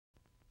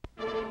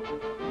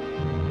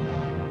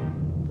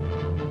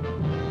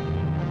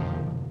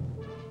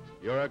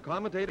Your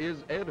commentator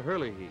is Ed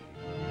Hurley.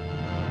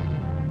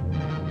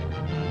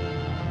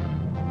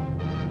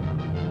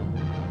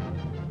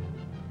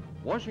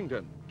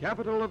 Washington,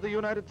 capital of the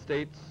United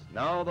States,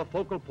 now the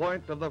focal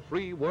point of the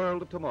free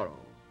world of tomorrow.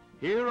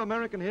 Here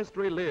American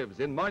history lives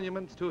in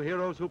monuments to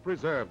heroes who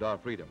preserved our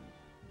freedom.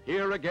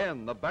 Here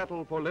again the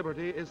battle for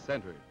liberty is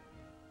centered.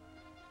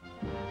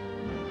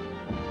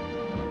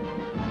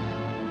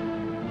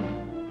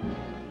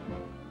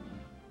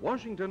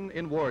 Washington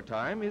in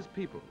wartime is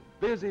people,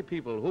 busy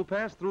people who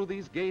pass through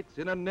these gates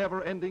in a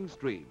never-ending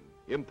stream.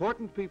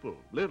 Important people,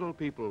 little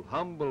people,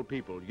 humble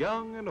people,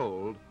 young and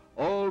old,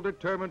 all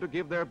determined to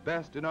give their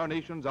best in our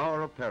nation's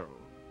hour of peril.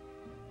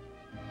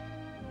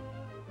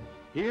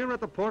 Here at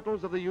the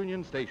portals of the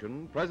Union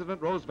Station,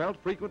 President Roosevelt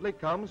frequently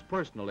comes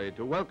personally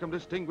to welcome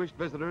distinguished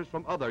visitors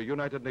from other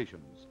United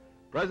Nations.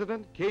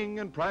 President, King,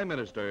 and Prime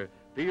Minister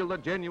feel the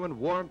genuine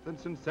warmth and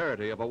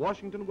sincerity of a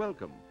Washington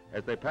welcome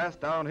as they pass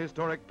down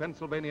historic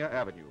Pennsylvania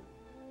Avenue.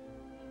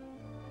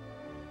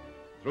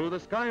 Through the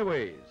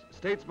skyways,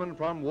 statesmen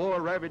from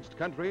war-ravaged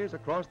countries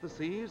across the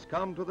seas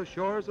come to the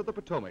shores of the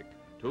Potomac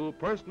to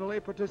personally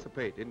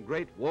participate in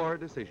great war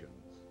decisions.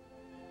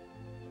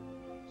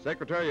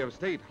 Secretary of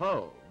State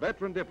Hull,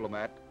 veteran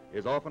diplomat,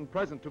 is often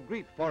present to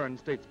greet foreign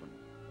statesmen,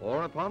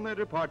 or upon their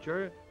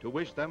departure, to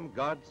wish them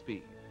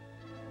Godspeed.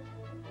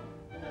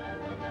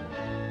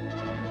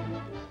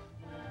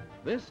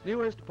 This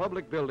newest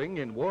public building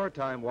in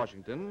wartime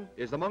Washington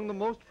is among the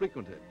most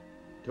frequented.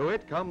 To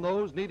it come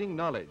those needing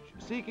knowledge,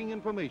 seeking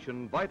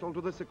information vital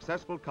to the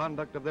successful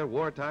conduct of their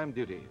wartime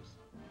duties.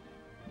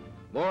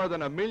 More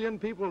than 1 million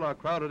people are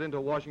crowded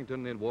into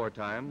Washington in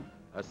wartime,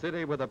 a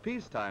city with a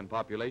peacetime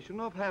population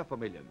of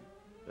 500,000.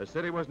 The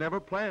city was never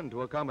planned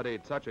to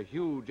accommodate such a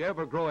huge,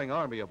 ever-growing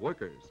army of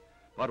workers.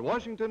 But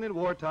Washington in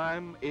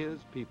wartime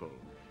is people.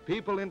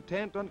 People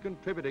intent on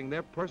contributing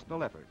their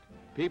personal effort.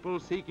 People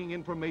seeking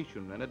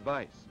information and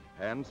advice,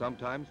 and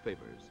sometimes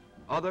favors.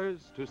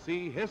 Others to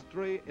see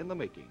history in the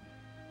making.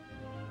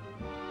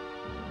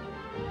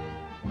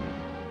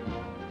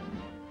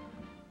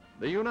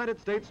 The United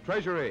States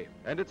Treasury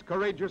and its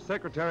courageous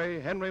Secretary,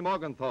 Henry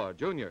Morgenthau,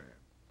 Jr.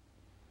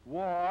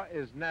 War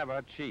is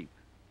never cheap,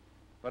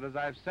 but as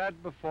I've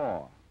said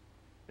before,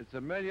 it's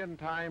 1,000,000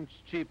 times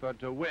cheaper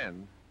to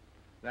win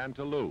than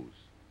to lose.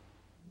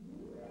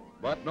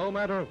 But no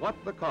matter what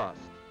the cost,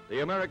 the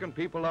American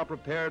people are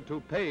prepared to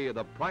pay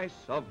the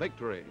price of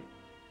victory.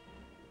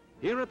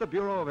 Here at the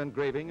Bureau of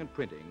Engraving and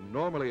Printing,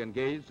 normally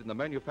engaged in the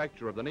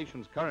manufacture of the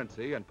nation's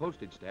currency and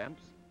postage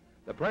stamps,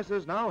 the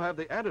presses now have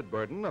the added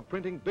burden of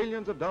printing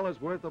billions of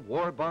dollars worth of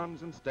war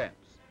bonds and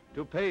stamps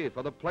to pay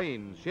for the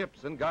planes,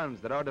 ships, and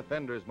guns that our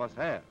defenders must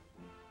have.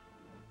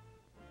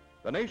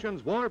 The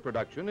nation's war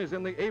production is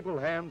in the able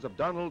hands of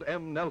Donald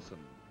M. Nelson.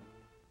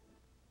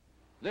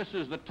 This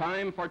is the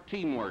time for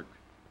teamwork,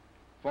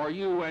 for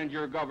you and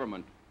your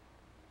government,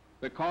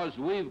 because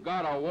we've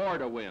got a war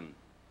to win,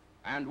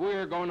 and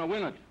we're going to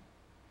win it.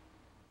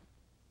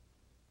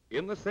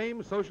 In the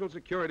same Social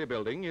Security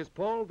building is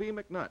Paul V.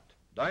 McNutt,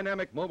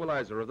 dynamic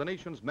mobilizer of the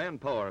nation's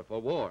manpower for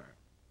war.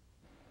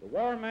 The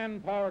War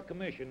Manpower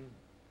Commission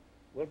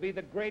will be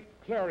the great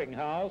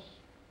clearinghouse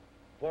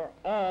for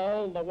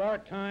all the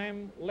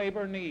wartime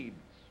labor needs,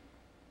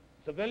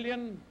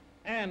 civilian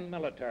and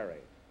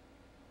military.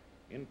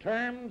 In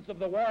terms of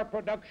the war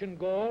production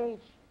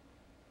goals,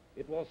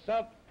 it will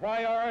set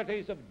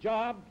priorities of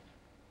jobs,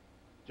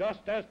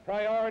 just as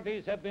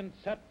priorities have been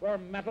set for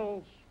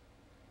metals,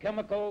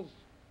 chemicals,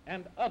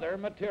 and other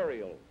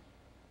materials.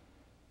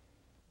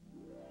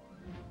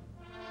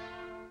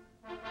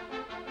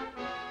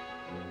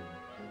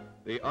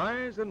 The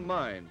eyes and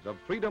minds of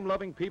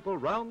freedom-loving people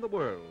round the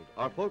world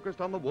are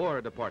focused on the War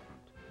Department,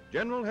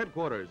 General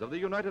Headquarters of the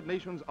United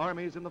Nations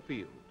Armies in the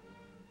field.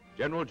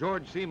 General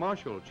George C.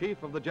 Marshall,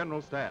 Chief of the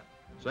General Staff,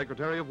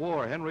 Secretary of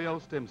War Henry L.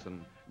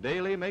 Stimson,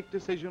 daily make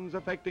decisions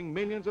affecting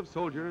millions of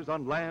soldiers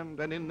on land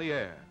and in the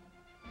air.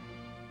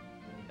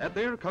 At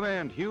their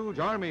command, huge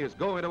armies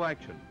go into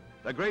action.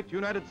 The great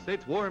United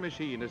States war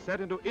machine is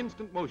set into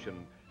instant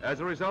motion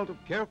as a result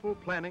of careful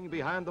planning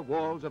behind the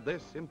walls of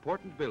this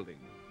important building.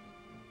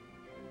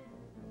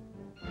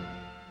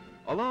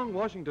 Along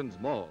Washington's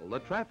Mall, the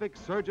traffic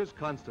surges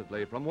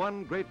constantly from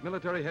one great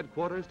military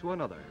headquarters to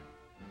another.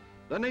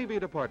 The Navy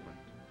Department,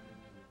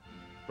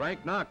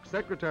 Frank Knox,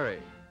 Secretary,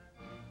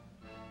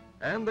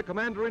 and the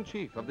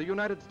Commander-in-Chief of the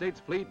United States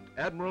Fleet,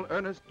 Admiral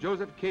Ernest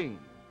Joseph King.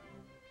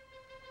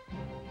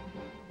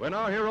 When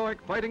our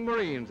heroic fighting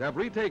Marines have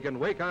retaken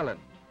Wake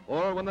Island,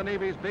 or when the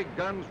Navy's big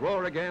guns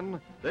roar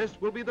again, this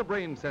will be the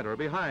brain center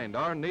behind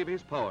our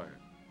Navy's power.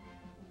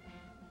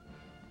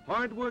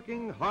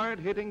 Hard-working,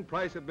 hard-hitting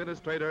Price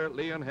Administrator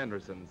Leon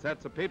Henderson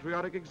sets a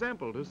patriotic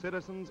example to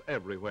citizens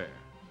everywhere.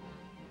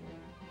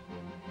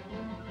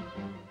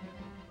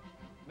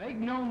 Make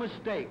no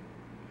mistake,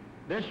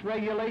 this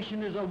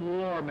regulation is a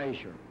war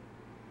measure.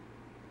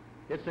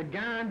 It's a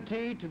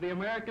guarantee to the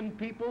American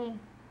people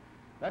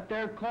that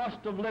their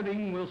cost of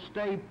living will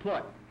stay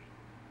put.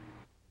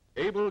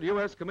 Able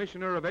U.S.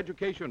 Commissioner of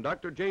Education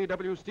Dr.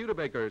 J.W.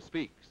 Studebaker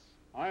speaks.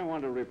 I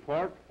want to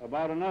report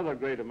about another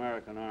great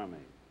American army,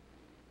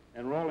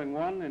 enrolling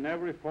one in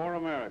every 4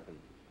 Americans,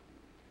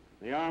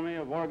 the Army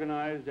of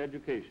Organized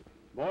Education.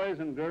 Boys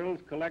and girls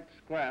collect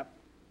scrap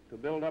to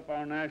build up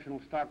our national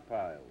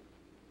stockpiles.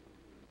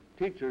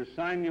 Teachers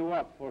sign you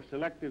up for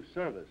selective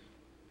service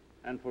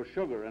and for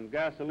sugar and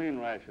gasoline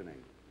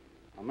rationing.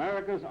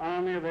 America's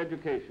Army of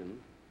Education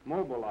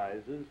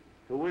mobilizes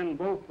to win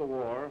both the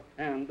war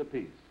and the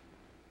peace.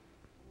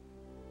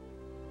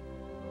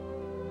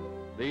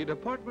 The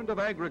Department of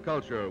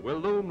Agriculture will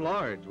loom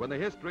large when the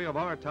history of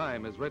our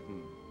time is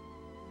written.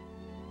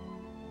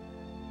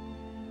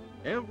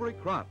 Every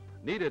crop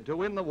needed to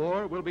win the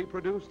war will be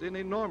produced in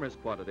enormous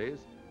quantities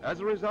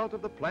as a result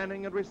of the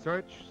planning and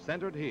research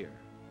centered here.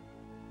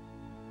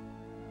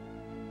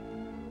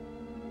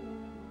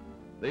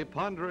 The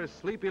ponderous,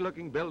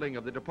 sleepy-looking building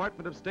of the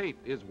Department of State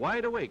is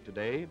wide awake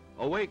today,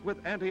 awake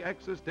with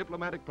anti-Axis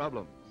diplomatic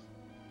problems.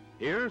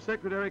 Here,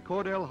 Secretary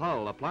Cordell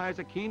Hull applies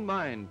a keen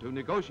mind to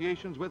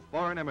negotiations with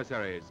foreign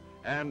emissaries,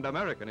 and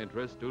American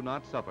interests do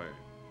not suffer.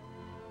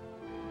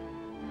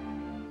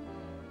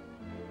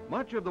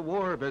 Much of the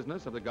war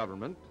business of the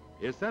government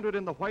is centered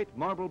in the white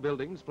marble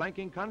buildings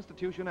flanking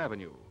Constitution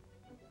Avenue.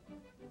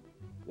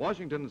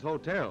 Washington's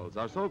hotels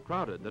are so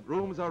crowded that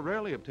rooms are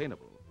rarely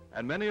obtainable,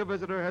 and many a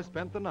visitor has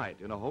spent the night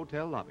in a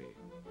hotel lobby.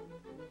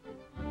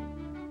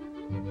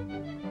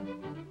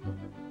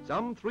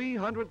 Some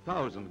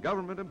 300,000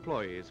 government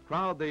employees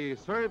crowd the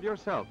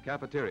serve-yourself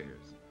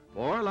cafeterias.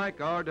 For,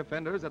 like our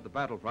defenders at the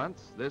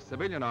battlefronts, this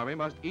civilian army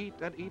must eat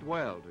and eat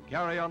well to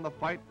carry on the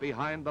fight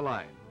behind the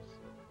lines.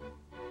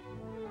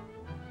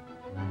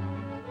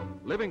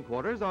 Living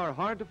quarters are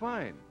hard to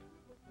find,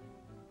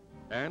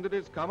 and it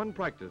is common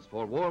practice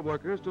for war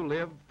workers to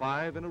live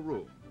 5 in a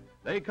room.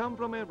 They come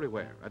from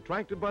everywhere,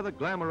 attracted by the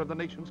glamour of the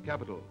nation's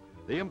capital,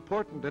 the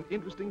important and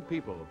interesting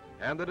people,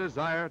 and the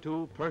desire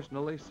to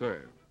personally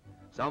serve.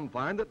 Some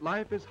find that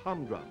life is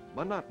humdrum,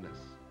 monotonous.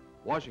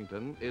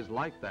 Washington is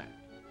like that.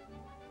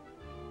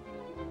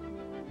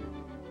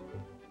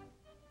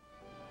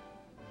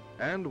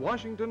 And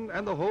Washington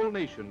and the whole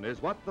nation is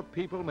what the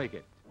people make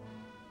it.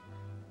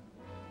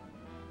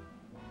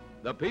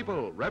 The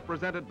people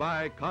represented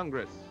by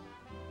Congress.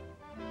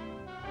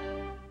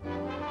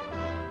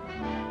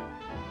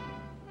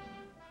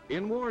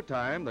 In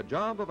wartime, the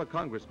job of a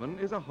congressman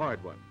is a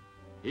hard one.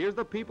 He is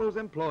the people's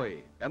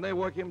employee, and they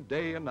work him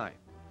day and night.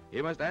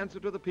 He must answer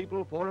to the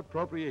people for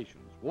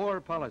appropriations, war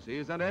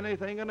policies, and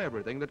anything and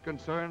everything that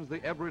concerns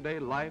the everyday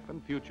life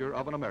and future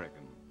of an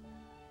American.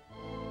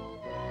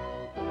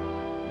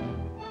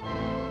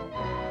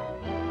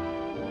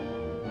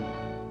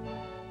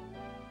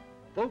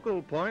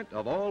 Focal point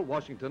of all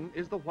Washington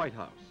is the White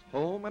House,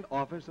 home and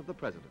office of the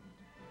President.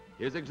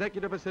 His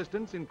executive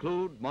assistants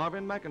include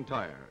Marvin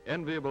McIntyre,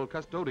 enviable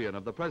custodian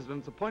of the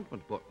President's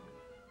appointment book,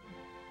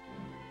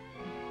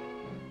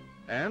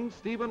 and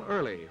Stephen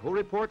Early, who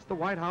reports the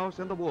White House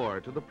and the war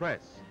to the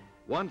press.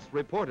 Once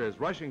reporters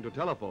rushing to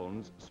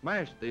telephones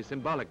smashed the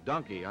symbolic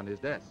donkey on his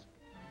desk.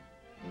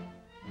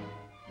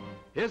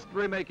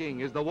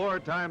 History-making is the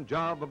wartime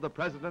job of the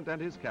President and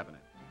his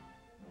cabinet.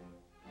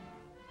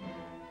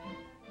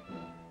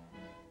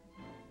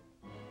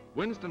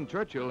 Winston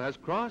Churchill has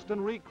crossed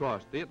and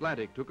recrossed the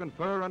Atlantic to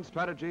confer on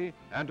strategy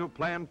and to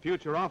plan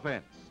future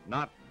offense,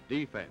 not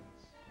defense.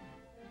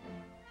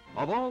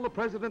 Of all the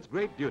President's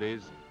great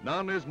duties,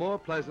 none is more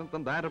pleasant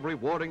than that of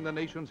rewarding the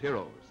nation's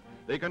heroes.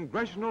 The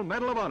Congressional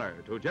Medal of Honor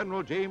to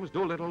General James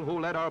Doolittle, who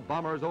led our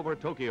bombers over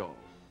Tokyo.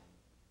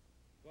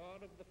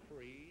 God of the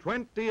free,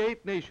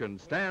 28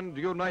 nations stand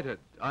united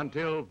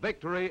until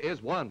victory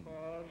is won.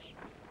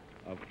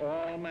 cause of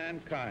all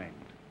mankind.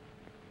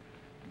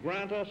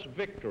 Grant us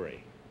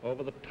victory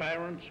over the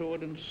tyrants who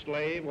would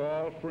enslave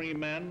all free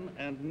men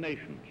and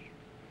nations.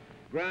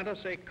 Grant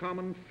us a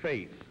common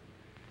faith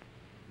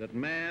that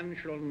man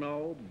shall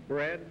know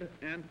bread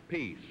and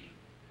peace,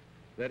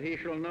 that he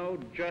shall know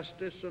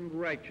justice and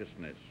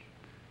righteousness,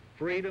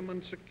 freedom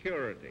and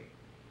security,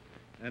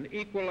 an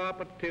equal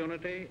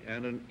opportunity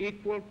and an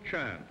equal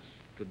chance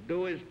to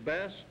do his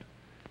best,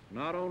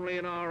 not only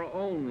in our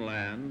own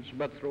lands,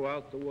 but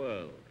throughout the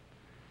world.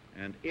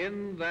 And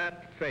in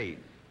that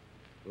faith,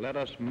 let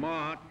us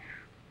march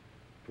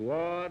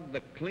toward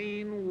the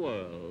clean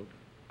world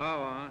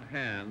our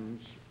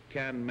hands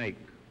can make.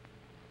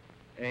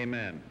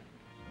 Amen.